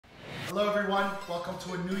Hello everyone, welcome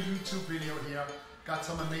to a new YouTube video here. Got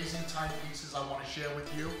some amazing timepieces I want to share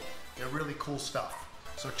with you. They're really cool stuff.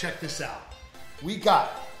 So check this out. We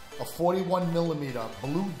got a 41mm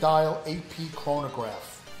blue dial AP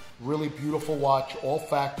chronograph. Really beautiful watch, all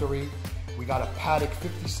factory. We got a Patek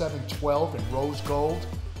 5712 in rose gold.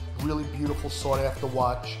 Really beautiful sought after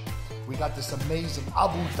watch. We got this amazing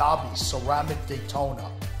Abu Dhabi ceramic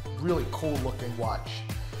Daytona. Really cool looking watch.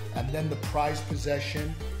 And then the prized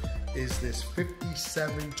possession is this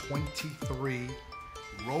 5723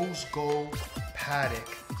 rose gold Patek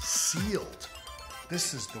sealed.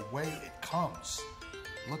 This is the way it comes.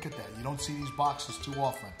 Look at that. You don't see these boxes too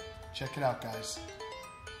often. Check it out, guys.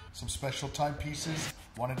 Some special timepieces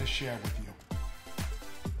wanted to share with you.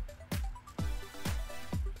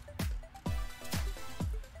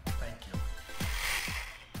 Thank you.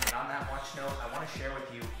 And on that watch note, I want to share with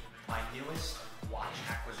you my newest watch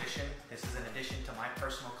acquisition. This is an addition to my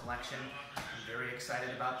personal collection. I'm very excited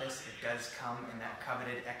about this. It does come in that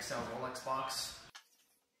coveted XL Rolex box.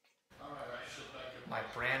 My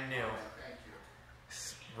brand new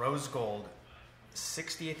rose gold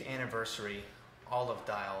 60th anniversary olive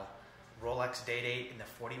dial Rolex Day-Date in the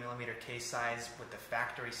 40mm case size with the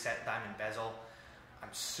factory set diamond bezel.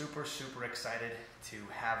 I'm super excited to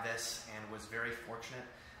have this and was very fortunate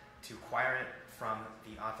to acquire it from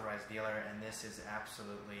the authorized dealer, and this is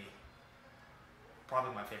absolutely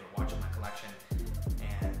probably my favorite watch in my collection.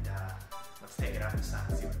 And let's take it out in the sun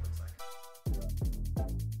and see what it looks like.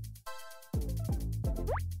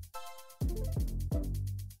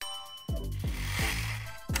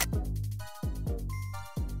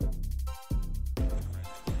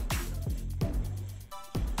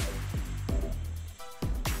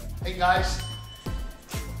 Hey guys,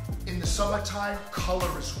 in the summertime,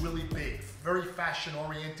 color is really big, very fashion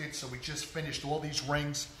oriented, so we just finished all these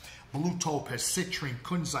rings. Blue topaz, citrine,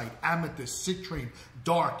 kunzite, amethyst, citrine,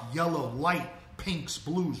 dark, yellow, light, pinks,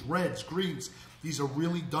 blues, reds, greens. These are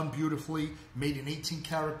really done beautifully, made in 18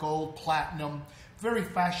 karat gold, platinum, very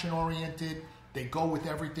fashion oriented. They go with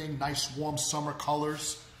everything, nice warm summer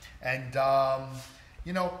colors. And,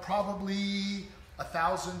 you know, probably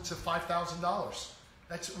 $1,000 to $5,000.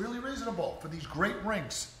 That's really reasonable for these great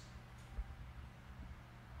rings.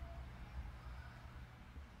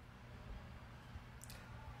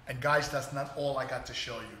 And guys, that's not all I got to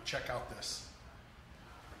show you. Check out this.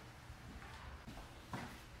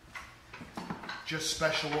 Just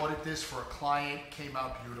special ordered this for a client. Came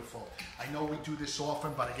out beautiful. I know we do this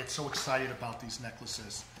often, but I get so excited about these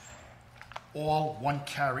necklaces. All 1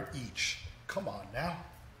 carat each. Come on now.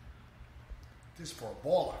 This is for a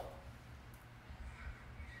baller.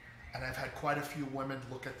 And I've had quite a few women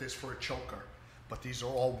look at this for a choker. But these are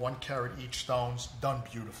all 1 carat each stones, done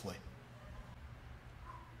beautifully.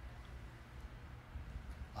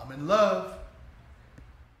 I'm in love.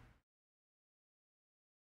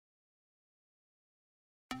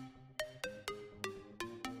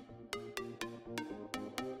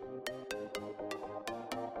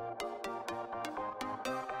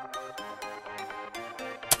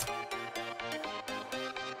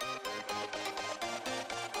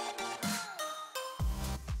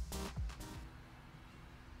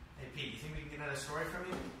 Pete, you think we can get another story from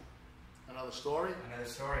you? Another story? Another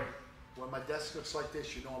story. When my desk looks like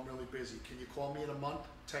this, you know I'm really busy. Can you call me in a month?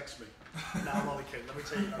 Text me. No, I'm only kidding. Let me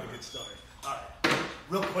tell you another good story. All right,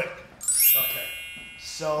 real quick. Okay,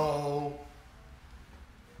 so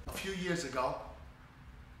a few years ago,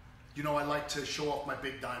 you know I like to show off my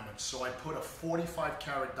big diamonds, so I put a 45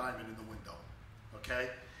 karat diamond in the window, okay?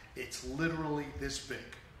 It's literally this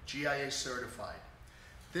big, GIA certified.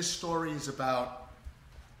 This story is about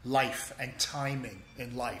life and timing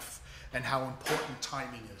in life and how important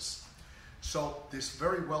timing is. So this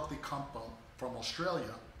very wealthy couple from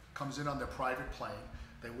Australia comes in on their private plane.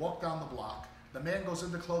 They walk down the block. The man goes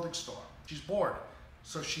in the clothing store. She's bored.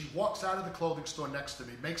 So she walks out of the clothing store next to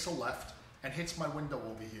me, makes a left, and hits my window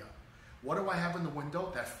over here. What do I have in the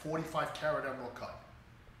window? That 45 karat emerald cut.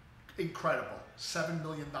 Incredible. $7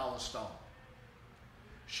 million stone.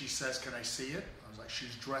 She says, can I see it? I was like,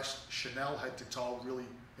 she's dressed Chanel head to toe, really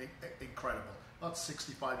incredible. About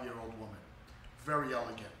 65-year-old woman. Very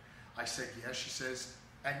elegant. I said, yes. She says,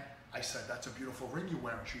 and I said, that's a beautiful ring you're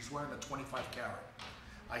wearing. She's wearing a 25 karat.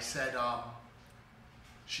 I said,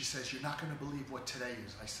 she says, you're not going to believe what today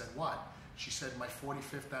is. I said, what? She said, my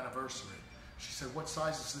 45th anniversary. She said, what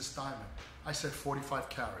size is this diamond? I said, 45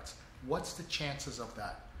 carats. What's the chances of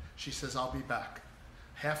that? She says, I'll be back.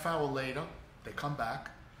 Half hour later, they come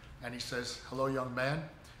back, and he says, hello, young man.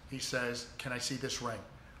 He says, can I see this ring?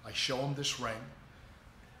 I show him this ring.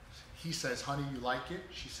 He says, honey, you like it?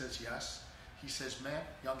 She says, yes. He says, man,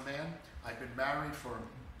 young man, I've been married for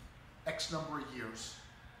X number of years,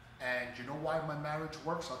 and you know why my marriage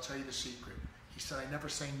works? I'll tell you the secret. He said, I never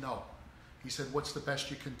say no. He said, what's the best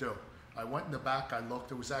you can do? I went in the back, I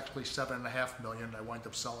looked, it was actually $7.5 million. I wound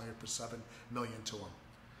up selling it for $7 million to him.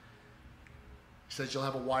 He says, you'll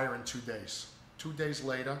have a wire in 2 days. 2 days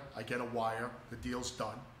later, I get a wire, the deal's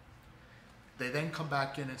done. They then come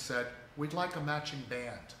back in and said, we'd like a matching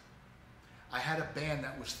band. I had a band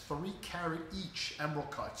that was 3 carat each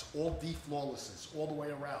emerald cuts, all D flawlesses, all the way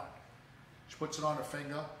around. She puts it on her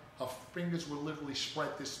finger. Her fingers were literally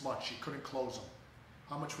spread this much. She couldn't close them.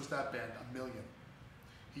 How much was that band? $1 million.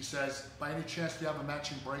 He says, by any chance do you have a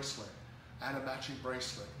matching bracelet? I had a matching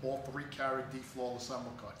bracelet, all 3 carat D flawless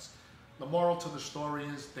emerald cuts. The moral to the story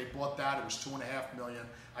is they bought that. It was $2.5 million.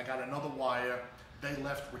 I got another wire. They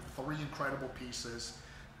left with 3 incredible pieces.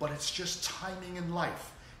 But it's just timing in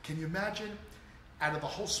life. Can you imagine? Out of the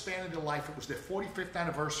whole span of their life, it was their 45th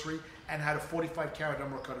anniversary and had a 45 carat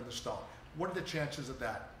emerald cut in the stone. What are the chances of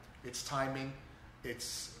that? It's timing,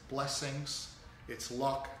 it's blessings, it's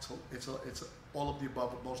luck, it's all of the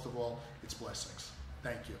above, but most of all, it's blessings.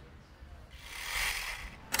 Thank you.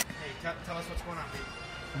 Hey, tell us what's going on, baby.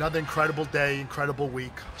 Another incredible day, incredible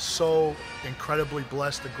week. So incredibly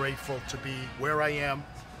blessed and grateful to be where I am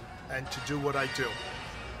and to do what I do.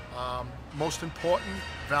 Most important,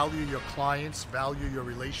 value your clients, value your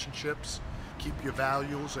relationships, keep your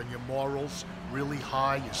values and your morals really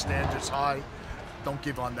high, your standards high. Don't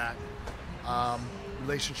give on that.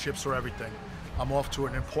 Relationships are everything. I'm off to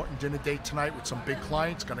an important dinner date tonight with some big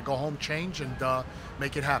clients. Gonna go home, change, and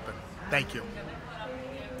make it happen. Thank you.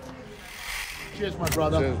 Cheers, my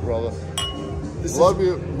brother. Cheers, brother. Love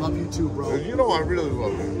you. Love you too, bro. You know I really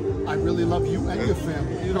love you. I really love you and your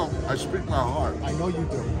family. You know, I speak my heart. I know you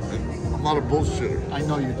do. I'm not a bullshitter. I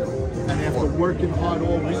know you do. And after working hard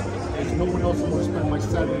all week, there's no one else who wants to spend my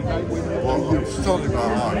Saturday night with me. Well, I'm just telling you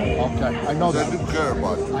my heart. Okay, I know that. I do care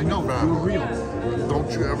about you. I know, you're real. Don't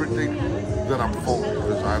you ever think that I'm phony,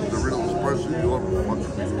 because I'm the realest person you'll ever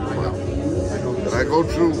fucking meet. I know. And I go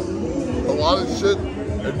through a lot of shit,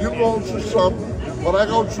 and you go through some, but I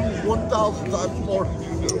go through 1,000 times more than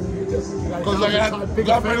you do. Because I got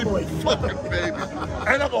that many fucking babies.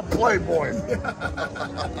 And I'm a playboy.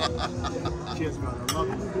 Cheers, brother. I love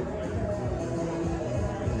you.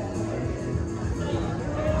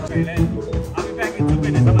 I'll be back in 2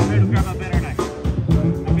 minutes. I'm here to grab a better knife.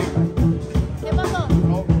 I'm here. ¿Qué pasó?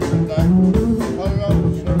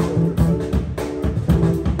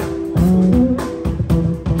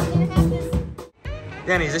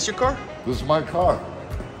 Danny, is this your car? This is my car.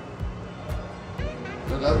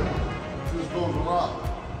 And that just goes around.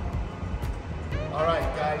 All right,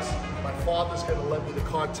 guys. My father's going to lend me the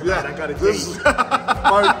car tonight. I got a this date. is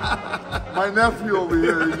my nephew over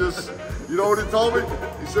here. He just, you know what he told me?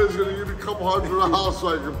 He said he's going to give me a couple $100 a house so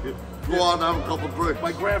I can go out and have a couple drinks.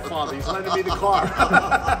 My grandfather. He's lending me the car.